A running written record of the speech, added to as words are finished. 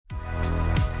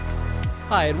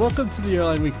Hi, and welcome to the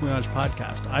Airline Weekly Launch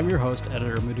podcast. I'm your host,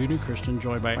 editor Madunu Christian,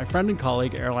 joined by my friend and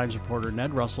colleague, airlines reporter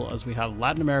Ned Russell, as we have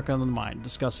Latin America on the mind,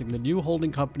 discussing the new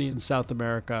holding company in South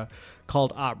America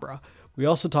called Abra. We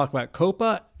also talk about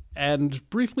Copa and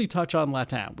briefly touch on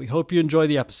LATAM. We hope you enjoy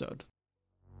the episode.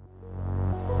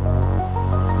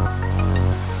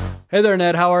 Hey there,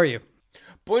 Ned. How are you?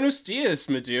 Buenos dias,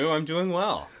 Madhu. I'm doing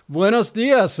well. Buenos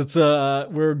dias.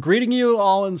 We're greeting you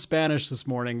all in Spanish this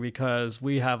morning because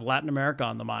we have Latin America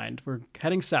on the mind. We're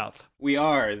heading south. We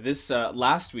are. This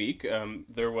last week,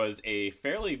 there was a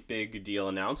fairly big deal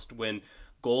announced when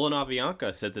GOL and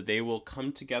Avianca said that they will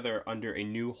come together under a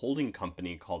new holding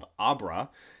company called Abra.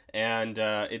 And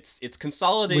it's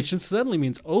consolidation. Which incidentally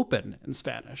means open in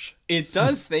Spanish. It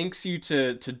does, thanks you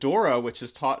to Dora, which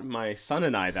has taught my son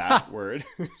and I that word.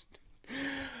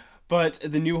 But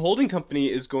the new holding company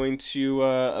is going to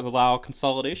allow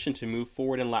consolidation to move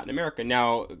forward in Latin America.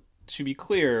 Now, to be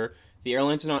clear, the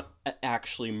airlines are not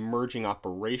actually merging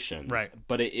operations, right?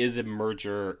 But it is a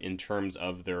merger in terms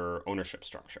of their ownership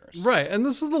structures. Right, and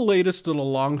this is the latest in a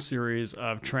long series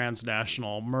of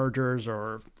transnational mergers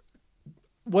or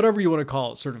whatever you want to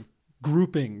call it, sort of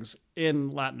groupings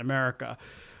in Latin America,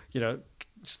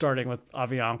 starting with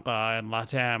Avianca and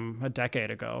LATAM a decade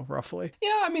ago, roughly.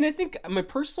 Yeah, I mean, I think,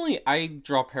 personally, I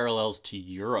draw parallels to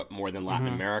Europe more than Latin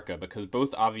America because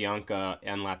both Avianca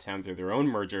and LATAM, through their own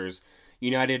mergers,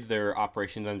 united their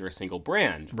operations under a single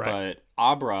brand. Right. But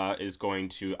Abra is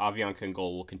Avianca and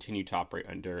GOL will continue to operate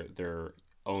under their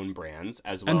own brands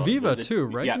as well. And Viva too,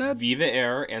 right, Yeah, Ned? Viva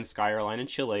Air and Sky Airline in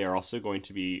Chile are also going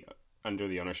to be under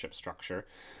the ownership structure.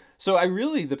 So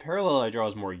the parallel I draw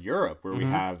is more Europe, where we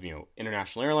have,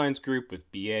 International Airlines Group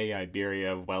with BA,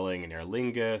 Iberia, Vueling, and Aer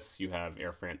Lingus. You have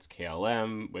Air France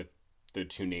KLM with the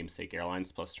two namesake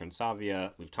airlines plus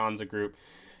Transavia, Lufthansa Group.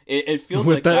 It feels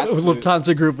with like that that's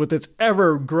Lufthansa Group with its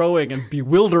ever-growing and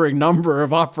bewildering number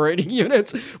of operating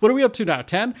units. What are we up to now?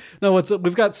 10? No,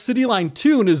 we've got Cityline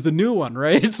Tune is the new one,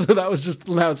 right? So that was just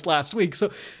announced last week.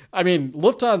 So, I mean,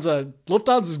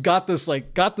 Lufthansa's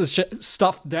got this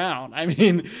stuff down. I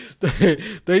mean,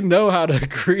 they know how to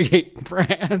create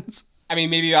brands. I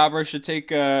mean, maybe Abra should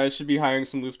be hiring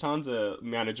some Lufthansa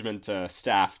management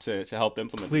staff to help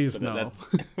implement Please this.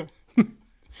 no.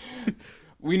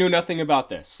 We know nothing about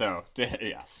this, so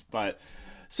yes. But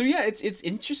so yeah, it's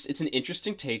an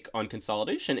interesting take on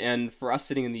consolidation, and for us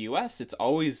sitting in the U.S., it's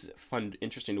always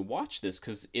interesting to watch this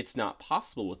because it's not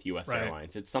possible with U.S. Right.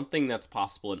 airlines. It's something that's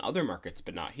possible in other markets,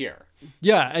 but not here.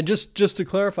 Yeah, and just to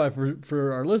clarify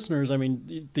for our listeners, I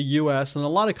mean, the U.S. and a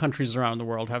lot of countries around the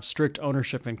world have strict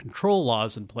ownership and control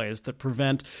laws in place that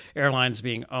prevent airlines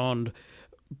being owned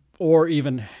or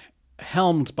even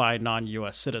helmed by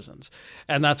non-U.S. citizens.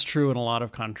 And that's true in a lot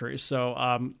of countries.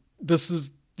 So this is,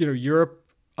 Europe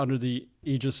under the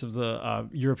aegis of the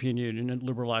European Union and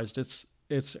liberalized its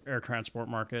air transport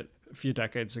market a few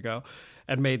decades ago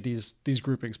and made these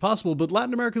groupings possible. But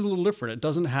Latin America is a little different. It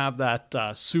doesn't have that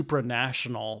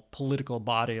supranational political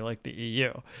body like the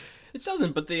EU. It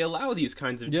doesn't, but they allow these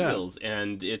kinds of deals.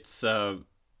 And it's...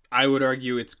 I would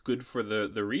argue it's good for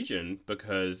the region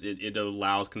because it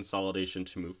allows consolidation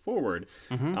to move forward.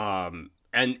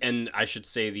 And I should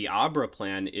say the Abra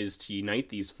plan is to unite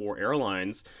these four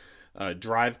airlines,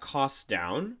 drive costs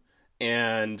down,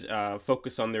 and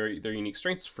focus on their unique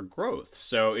strengths for growth.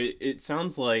 So it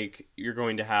sounds like you're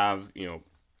going to have,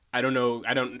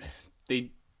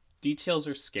 details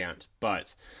are scant, but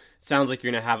it sounds like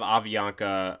you're going to have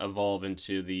Avianca evolve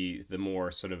into the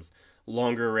more sort of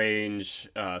longer range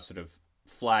sort of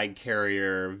flag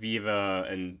carrier. Viva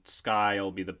and Sky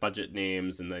will be the budget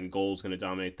names, and then GOL's going to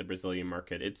dominate the Brazilian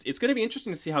market. It's going to be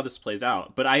interesting to see how this plays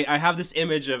out. But I have this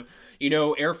image of,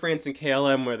 Air France and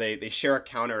KLM where they share a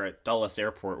counter at Dulles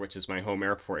Airport, which is my home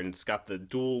airport, and it's got the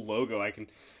dual logo. I can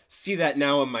see that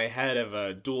now in my head of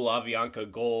a dual Avianca,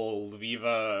 GOL,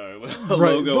 Viva with a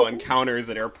logo on counters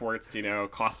at airports,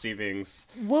 cost savings.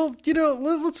 Well,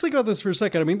 let's think about this for a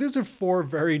second. I mean, these are four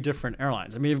very different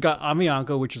airlines. I mean, you've got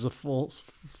Avianca, which is a full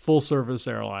service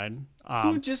airline.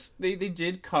 Who they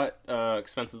did cut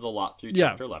expenses a lot through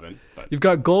Chapter 11. But you've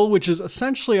got GOL, which is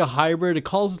essentially a hybrid. It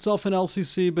calls itself an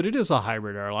LCC, but it is a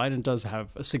hybrid airline and does have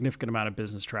a significant amount of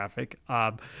business traffic.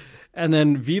 And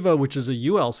then Viva, which is a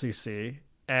ULCC.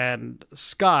 And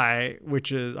Sky,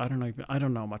 which is I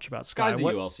don't know much about Sky. Sky's a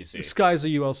ULCC. Sky's a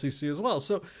ULCC as well.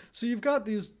 So you've got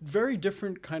these very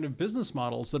different kind of business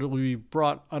models that will be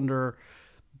brought under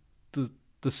the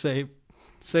same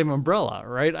umbrella,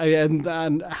 right?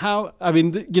 Airline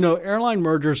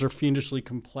mergers are fiendishly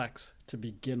complex to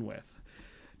begin with,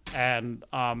 and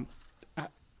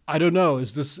I don't know.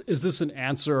 Is this an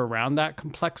answer around that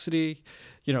complexity?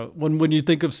 You know, when you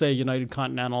think of, say, United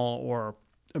Continental or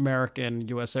American,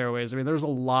 U.S. Airways, I mean, there's a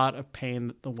lot of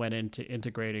pain that went into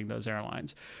integrating those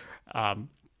airlines. Um,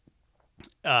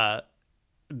 uh,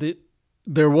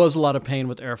 there was a lot of pain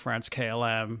with Air France,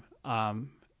 KLM,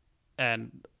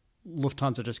 and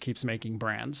Lufthansa just keeps making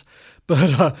brands.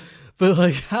 But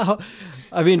like how?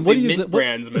 I mean, what do you mint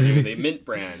brands? They mint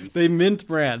brands. They mint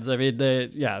brands. I mean,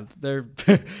 they're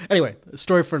anyway.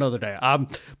 Story for another day.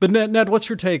 But Ned, what's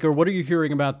your take, or what are you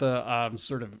hearing about the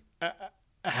sort of?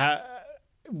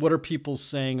 What are people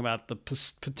saying about the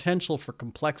potential for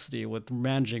complexity with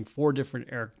managing 4 different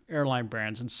airline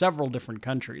brands in several different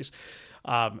countries,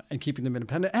 and keeping them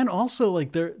independent, and also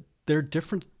like they're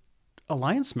different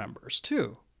alliance members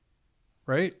too,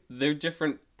 right? They're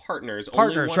different partners.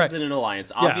 Only one's right. In an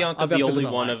alliance. Avianca's the only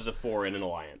one of the 4 in an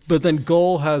alliance. But then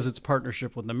GOL has its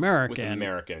partnership with American.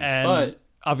 And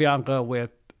Avianca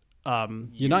with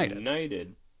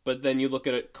United. But then you look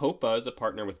at it, Copa is a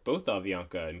partner with both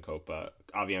Avianca and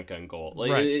GOL.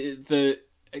 Like right.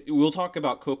 We'll talk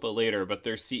about Copa later, but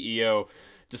their CEO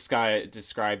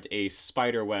described a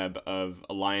spider web of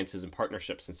alliances and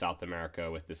partnerships in South America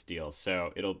with this deal.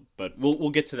 So but we'll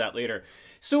get to that later.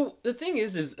 So the thing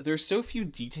is there's so few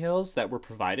details that were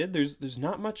provided. There's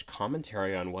not much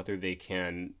commentary on whether they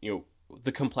can,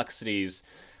 the complexities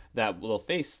that we'll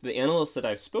face. The analysts that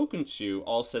I've spoken to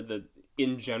all said that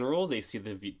in general, they see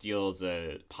the deal as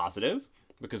a positive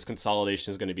because consolidation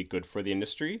is going to be good for the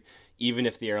industry, even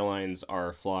if the airlines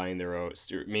are flying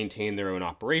maintain their own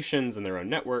operations and their own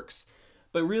networks.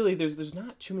 But really, there's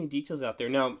not too many details out there.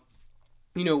 Now,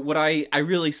 what I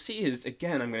really see is,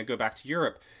 again, I'm going to go back to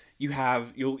Europe.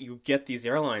 You'll get these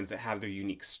airlines that have their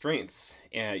unique strengths.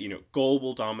 And, GOL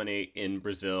will dominate in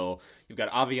Brazil. You've got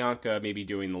Avianca maybe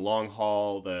doing the long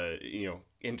haul, the,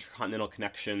 intercontinental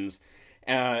connections,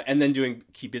 and then doing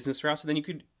key business routes. So then you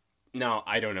could, now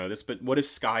I don't know this, but what if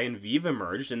Sky and Viva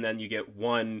merged and then you get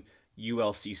one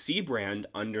ULCC brand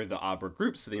under the Abra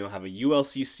group? So then you'll have a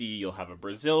ULCC, you'll have a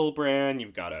Brazil brand,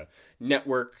 you've got a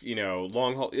network,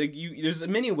 long haul. There's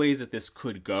many ways that this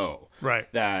could go.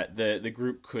 Right. That the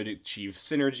group could achieve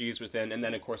synergies within. And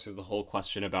then, of course, there's the whole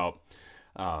question about,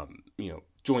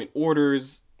 joint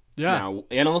orders. Yeah. Now,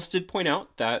 analysts did point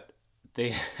out that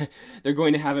they're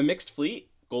going to have a mixed fleet.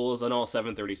 GOL is an all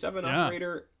 737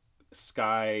 operator.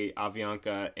 Sky,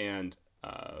 Avianca, and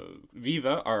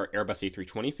Viva are Airbus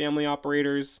A320 family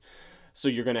operators. So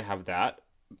you're going to have that.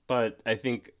 But I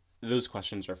think those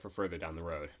questions are for further down the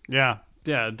road. Yeah,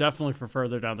 definitely for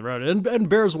further down the road. And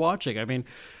bears watching. I mean,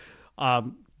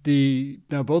 now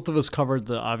both of us covered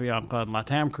the Avianca and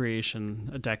LATAM creation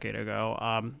a decade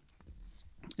ago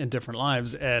in different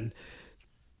lives. And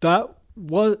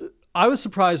I was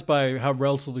surprised by how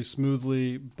relatively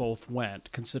smoothly both went,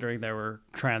 considering they were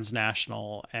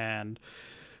transnational and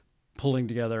pulling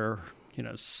together,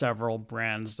 several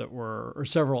brands or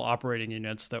several operating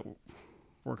units that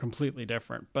were completely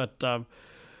different. But,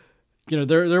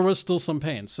 there was still some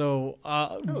pain. So,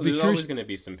 there's always going to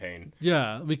be some pain.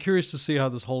 Yeah. I'll be curious to see how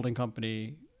this holding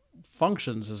company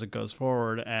functions as it goes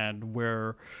forward and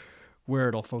where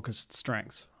it'll focus its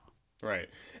strengths. Right.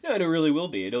 No, and it really will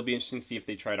be. It'll be interesting to see if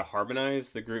they try to harmonize.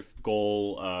 The group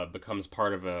GOL becomes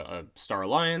part of a Star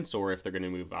Alliance, or if they're going to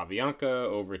move Avianca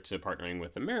over to partnering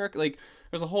with America. Like,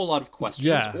 there's a whole lot of questions.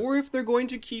 Yeah. Or if they're going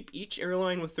to keep each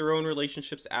airline with their own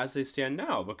relationships as they stand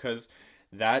now, because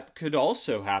that could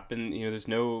also happen. There's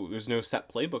no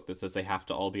set playbook that says they have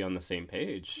to all be on the same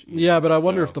page. Yeah, but I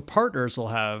wonder if the partners will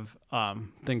have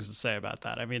things to say about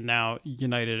that. I mean, now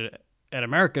United and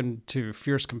American, two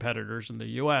fierce competitors in the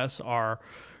U.S., are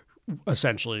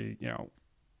essentially,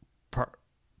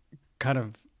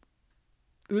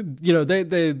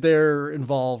 they're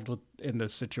involved in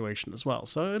this situation as well.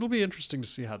 So it'll be interesting to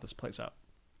see how this plays out.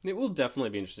 It will definitely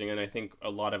be interesting, and I think a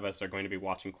lot of us are going to be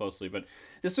watching closely. But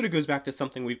this sort of goes back to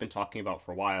something we've been talking about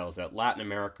for a while, is that Latin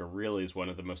America really is one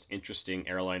of the most interesting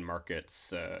airline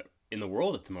markets in the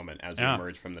world at the moment as we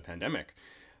emerge from the pandemic.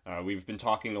 We've been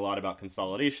talking a lot about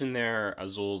consolidation there.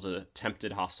 Azul's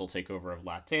attempted hostile takeover of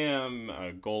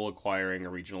LATAM, GOL acquiring a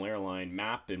regional airline,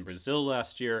 MAP in Brazil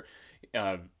last year.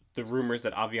 The rumors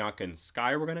that Avianca and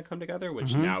Sky were going to come together,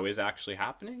 which now is actually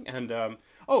happening. And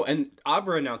and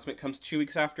Abra announcement comes 2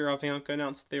 weeks after Avianca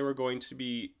announced they were going to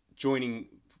be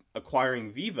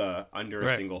acquiring Viva under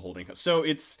a single holding. So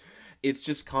it's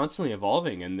just constantly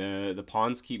evolving, and the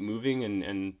pawns keep moving,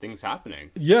 and things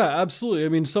happening. Yeah, absolutely. I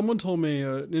mean, someone told me,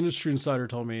 an industry insider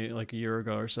told me like a year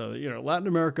ago or so, that, Latin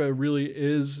America really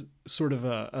is sort of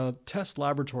a test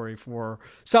laboratory for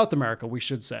South America, we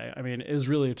should say. I mean, is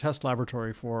really a test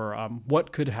laboratory for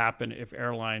what could happen if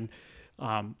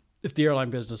the airline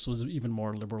business was even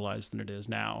more liberalized than it is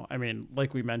now. I mean,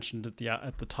 like we mentioned at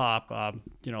the top, a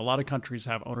lot of countries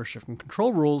have ownership and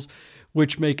control rules,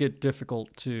 which make it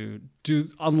difficult to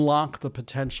unlock the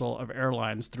potential of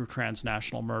airlines through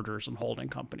transnational mergers and holding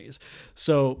companies.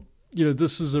 So,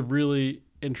 this is a really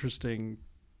interesting.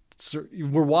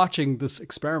 We're watching this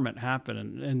experiment happen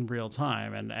in real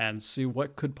time and see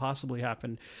what could possibly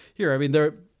happen here. I mean,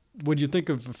 when you think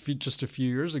of just a few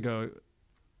years ago.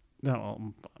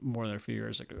 No, more than a few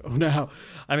years ago now.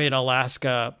 I mean,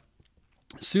 Alaska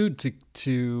sued to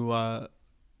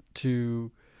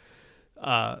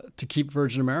keep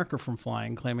Virgin America from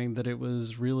flying, claiming that it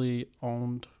was really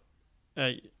owned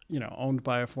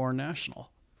by a foreign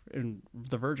national in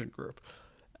the Virgin Group.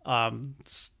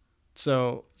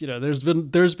 So there's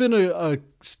been a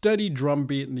steady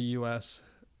drumbeat in the U.S.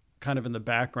 kind of in the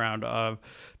background of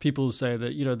people who say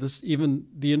that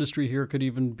the industry here could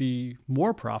even be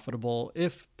more profitable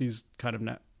if these kind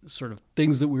of sort of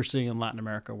things that we're seeing in Latin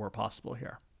America were possible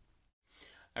here.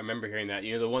 I remember hearing that.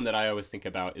 The one that I always think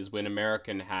about is when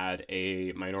American had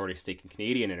a minority stake in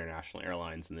Canadian International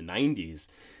Airlines in the 90s,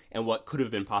 and what could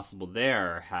have been possible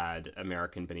there had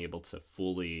American been able to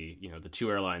fully, the two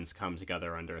airlines come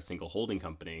together under a single holding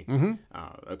company. Mm-hmm.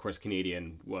 Of course,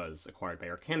 Canadian was acquired by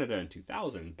Air Canada in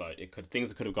 2000, but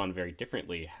things could have gone very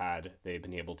differently had they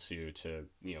been able to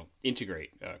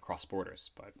integrate cross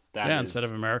borders. But instead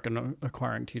of American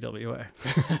acquiring TWA,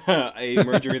 a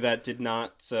merger that did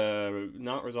not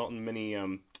result in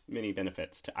many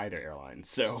benefits to either airline.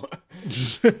 So,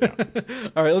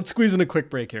 All right, let's squeeze in a quick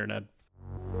break here, Ned.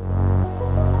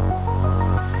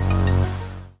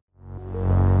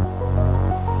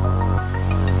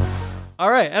 All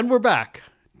right, and we're back.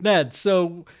 Ned,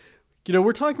 so,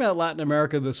 we're talking about Latin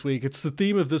America this week. It's the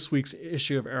theme of this week's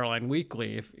issue of Airline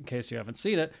Weekly, in case you haven't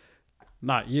seen it.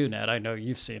 Not you, Ned. I know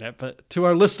you've seen it. But to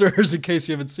our listeners, in case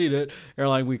you haven't seen it,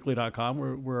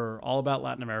 airlineweekly.com, we're all about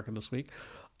Latin America this week.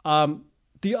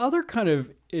 The other kind of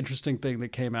interesting thing that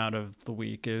came out of the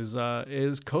week is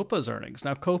Copa's earnings.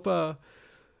 Now, Copa,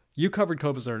 you covered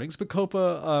Copa's earnings, but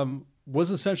Copa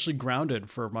was essentially grounded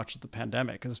for much of the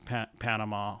pandemic as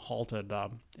Panama halted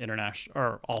international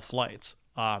or all flights,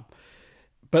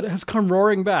 but has come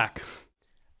roaring back.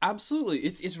 Absolutely,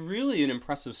 it's really an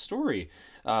impressive story.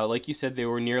 Like you said, they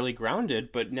were nearly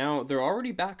grounded, but now they're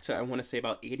already back to, I want to say,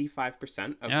 about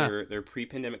 85% of their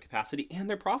pre-pandemic capacity, and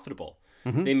they're profitable.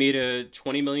 Mm-hmm. They made a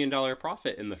 $20 million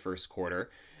profit in the first quarter.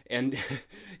 And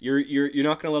you're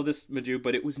not going to love this, Madhu,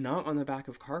 but it was not on the back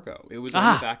of cargo. It was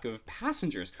on the back of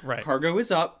passengers. Right. Cargo is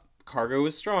up. Cargo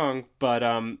is strong. But,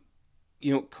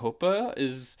 Copa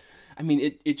is,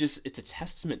 it's a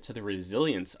testament to the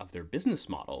resilience of their business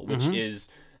model, which mm-hmm. is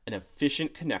an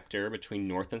efficient connector between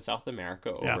North and South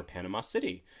America over Panama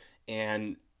City.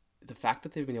 And the fact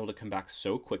that they've been able to come back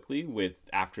so quickly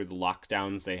after the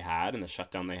lockdowns they had and the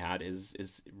shutdown they had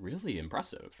is really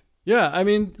impressive. Yeah, I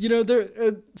mean,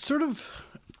 they're sort of,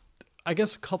 I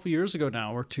guess a couple years ago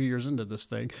now, or 2 years into this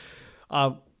thing,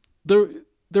 there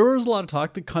was a lot of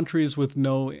talk that countries with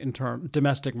no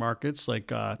domestic markets like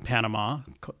Panama,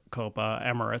 Copa,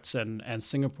 Emirates, and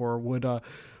Singapore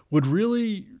would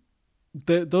really,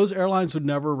 those airlines would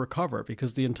never recover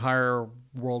because the entire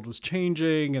world was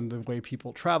changing and the way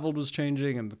people traveled was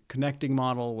changing and the connecting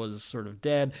model was sort of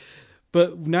dead.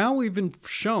 But now we've been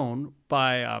shown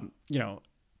by,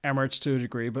 Emirates to a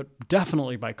degree, but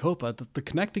definitely by Copa, that the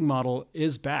connecting model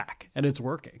is back and it's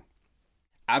working.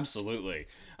 Absolutely.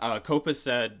 Copa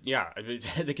said,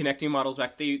 the connecting model's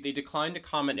back. They declined to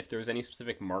comment if there was any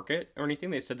specific market or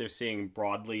anything. They said they're seeing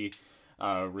broadly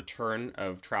return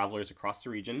of travelers across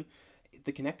the region.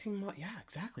 The connecting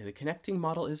exactly. The connecting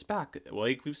model is back.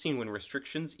 Like we've seen, when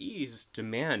restrictions ease,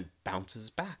 demand bounces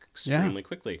back extremely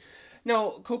quickly. Now,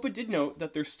 Copa did note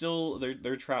that they're still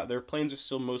their planes are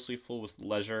still mostly full with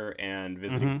leisure and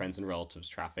visiting mm-hmm. friends and relatives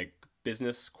traffic.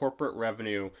 Business corporate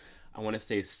revenue, I want to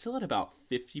say, is still at about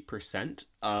 50%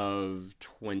 of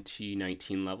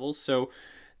 2019 levels. So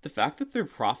the fact that they're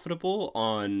profitable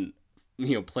on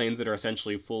planes that are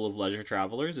essentially full of leisure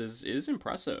travelers is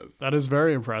impressive. That is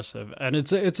very impressive, and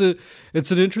it's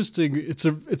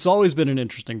always been an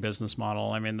interesting business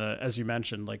model. I mean, as you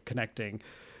mentioned, like connecting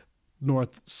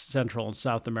North, Central, and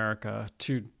South America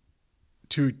to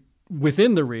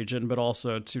within the region, but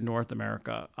also to North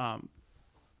America.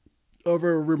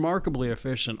 over a remarkably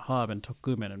efficient hub in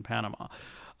Tocumen in Panama.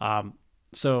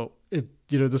 So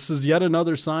this is yet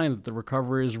another sign that the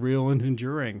recovery is real and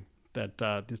enduring, that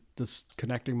this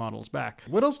connecting model is back.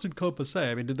 What else did Copa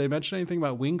say? I mean, did they mention anything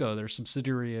about Wingo, their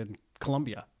subsidiary in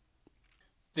Colombia?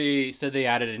 They said they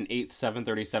added an 8th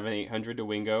 737-800 to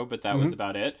Wingo, but that was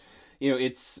about it.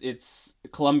 It's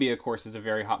Colombia, of course, is a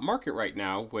very hot market right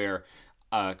now where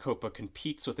Copa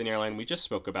competes with an airline we just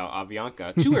spoke about,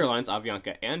 Avianca. Two airlines,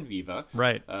 Avianca and Viva.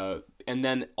 Right. And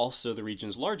then also the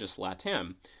region's largest,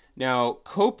 LATAM. Now,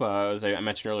 Copa, as I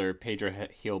mentioned earlier, Pedro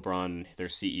Heilbron, their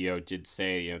CEO, did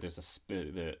say,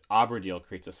 the Abra deal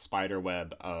creates a spider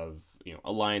web of,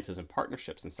 alliances and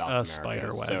partnersps in South America.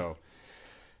 Spider web. So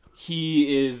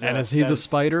he is... And is he the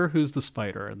spider? Who's the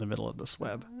spider in the middle of this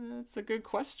web? That's a good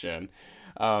question.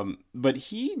 But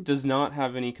he does not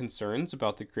have any concerns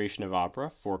about the creation of Abra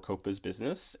for Copa's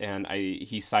business. And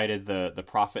he cited the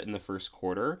profit in the first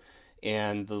quarter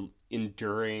and the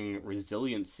enduring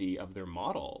resiliency of their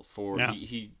model.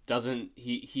 He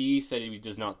said he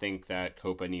does not think that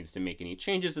Copa needs to make any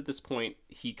changes at this point.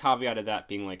 He caveated that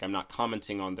being like, I'm not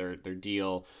commenting on their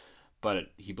deal, but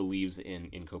he believes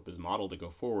in Copa's model to go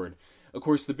forward. Of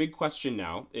course, the big question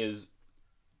now is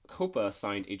Copa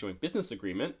signed a joint business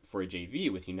agreement for a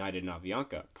JV with United and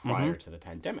Avianca prior to the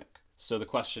pandemic. So the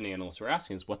question analysts were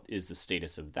asking is, what is the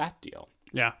status of that deal?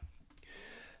 Yeah.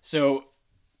 So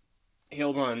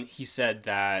Heilbron, he said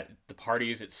that the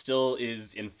parties, it still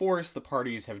is in force. The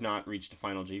parties have not reached a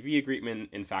final JV agreement.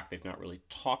 In fact, they've not really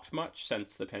talked much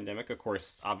since the pandemic. Of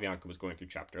course, Avianca was going through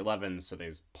Chapter 11, so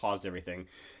they've paused everything.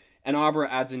 And Abra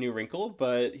adds a new wrinkle,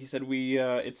 but he said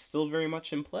it's still very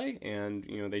much in play, and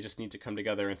they just need to come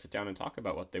together and sit down and talk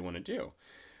about what they want to do.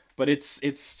 But it's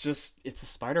a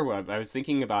spider web. I was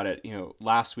thinking about it.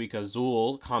 Last week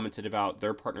Azul commented about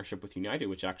their partnership with United,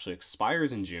 which actually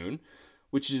expires in June,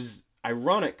 which is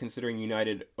ironic considering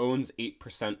United owns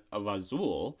 8% of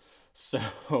Azul.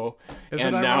 So is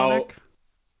it ironic? Now,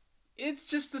 it's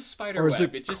just the spider web. Or is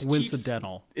web. It just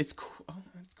coincidental? It's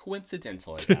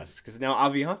coincidental, I guess, because now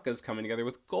Avianca is coming together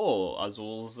with GOL,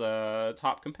 Azul's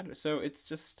top competitor. So it's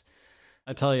just...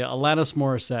 I tell you, Alanis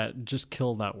Morissette just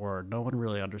killed that word. No one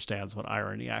really understands what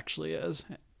irony actually is.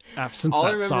 Since all that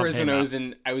I remember song is when came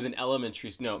I was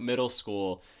in middle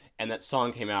school, and that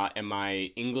song came out, and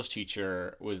my English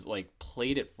teacher was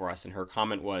played it for us, and her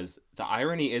comment was, the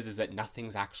irony is that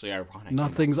nothing's actually ironic.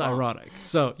 Nothing's ironic.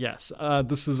 So yes,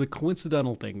 this is a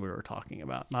coincidental thing we were talking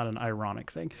about, not an ironic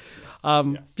thing.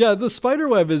 Yes. Yeah, the spider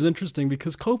web is interesting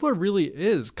because Copa really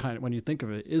is kind of, when you think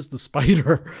of it, is the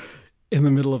spider in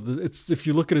the middle of if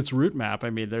you look at its route map,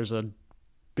 I mean, there's a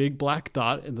big black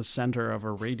dot in the center of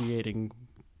a radiating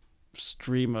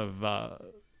stream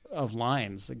of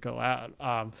lines that go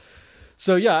out.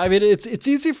 So yeah, I mean, it's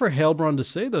easy for Heilbron to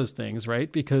say those things, right?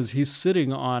 Because he's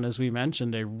sitting on, as we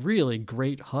mentioned, a really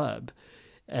great hub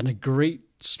and a great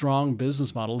strong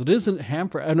business model. It isn't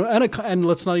hampered, and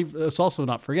let's also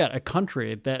not forget a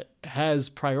country that has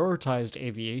prioritized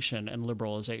aviation and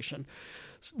liberalization,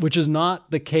 which is not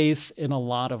the case in a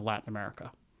lot of Latin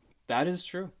America. That is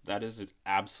true. That is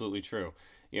absolutely true.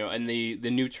 And the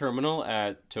new terminal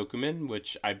at Tocumen,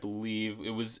 which I believe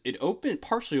it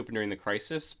partially opened during the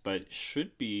crisis, but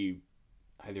should be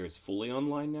either is fully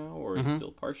online now or is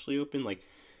still partially open.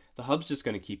 The hub's just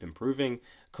going to keep improving.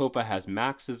 Copa has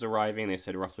MAXs arriving. They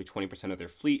said roughly 20% of their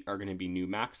fleet are going to be new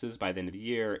MAXs by the end of the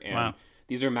year. And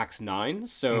these are MAX 9s,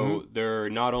 so they're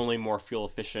not only more fuel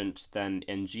efficient than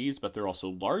NGs, but they're also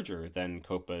larger than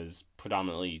Copa's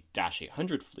predominantly Dash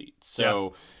 800 fleet.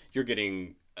 So you're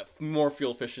getting more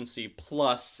fuel efficiency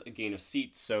plus a gain of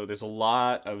seats, so there's a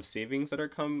lot of savings that are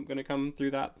going to come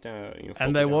through that.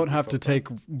 And they won't have to take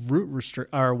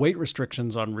weight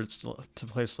restrictions on routes to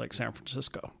places like San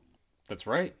Francisco. That's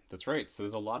right. So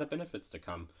there's a lot of benefits to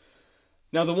come.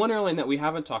 Now, the one airline that we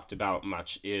haven't talked about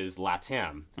much is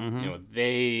LATAM.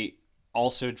 They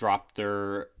also dropped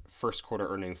their first quarter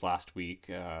earnings last week.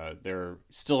 They're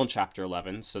still in Chapter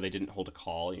 11, so they didn't hold a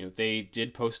call. They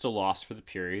did post a loss for the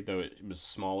period, though it was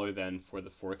smaller than for the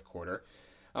fourth quarter.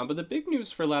 But the big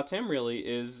news for LATAM really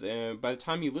is, by the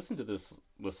time you listen to this,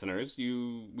 listeners,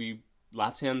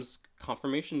 LATAM's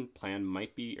confirmation plan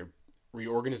might be, or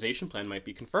reorganization plan might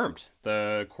be confirmed.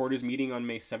 The court is meeting on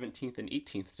May 17th and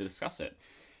 18th to discuss it.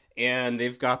 And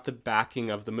they've got the backing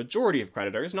of the majority of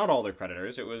creditors, not all their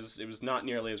creditors. It was not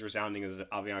nearly as resounding as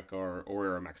Avianca or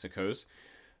Aeromexico's,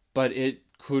 but it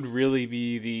could really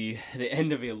be the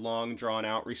end of a long drawn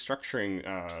out restructuring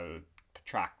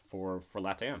track for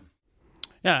LATAM.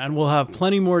 Yeah, and we'll have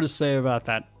plenty more to say about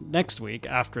that next week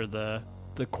after the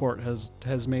court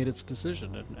has made its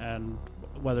decision, and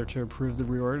whether to approve the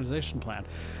reorganization plan.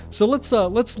 So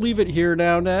let's leave it here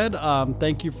now, Ned.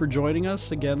 Thank you for joining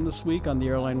us again this week on the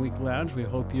Airline Weekly Lounge. We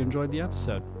hope you enjoyed the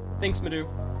episode. Thanks, Madhu.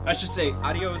 I should say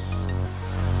adios.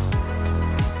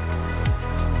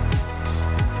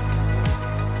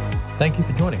 Thank you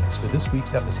for joining us for this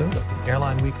week's episode of the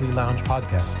Airline Weekly Lounge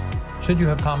podcast. Should you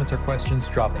have comments or questions,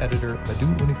 drop editor Madhu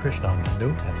Unikrishnan a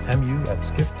note at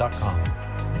mu@skift.com.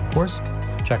 And of course,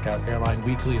 check out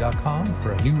airlineweekly.com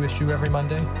for a new issue every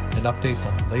Monday and updates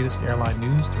on the latest airline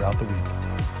news throughout the week.